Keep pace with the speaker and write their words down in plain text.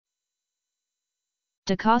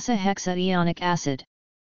Docosahexaenoic acid.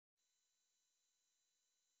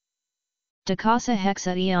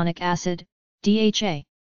 Docosahexaenoic acid, DHA.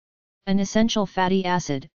 An essential fatty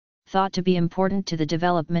acid, thought to be important to the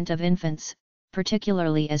development of infants,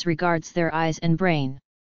 particularly as regards their eyes and brain.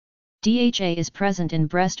 DHA is present in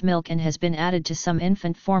breast milk and has been added to some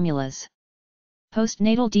infant formulas.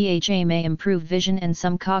 Postnatal DHA may improve vision and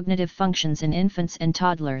some cognitive functions in infants and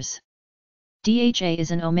toddlers. DHA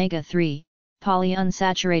is an omega-3,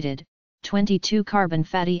 polyunsaturated, 22-carbon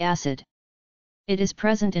fatty acid. It is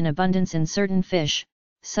present in abundance in certain fish,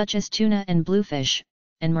 such as tuna and bluefish,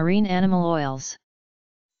 and marine animal oils.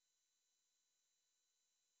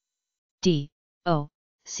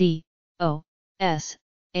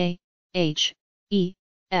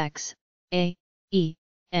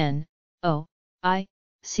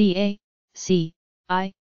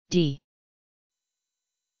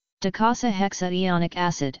 Docosahexaenoic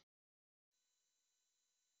acid.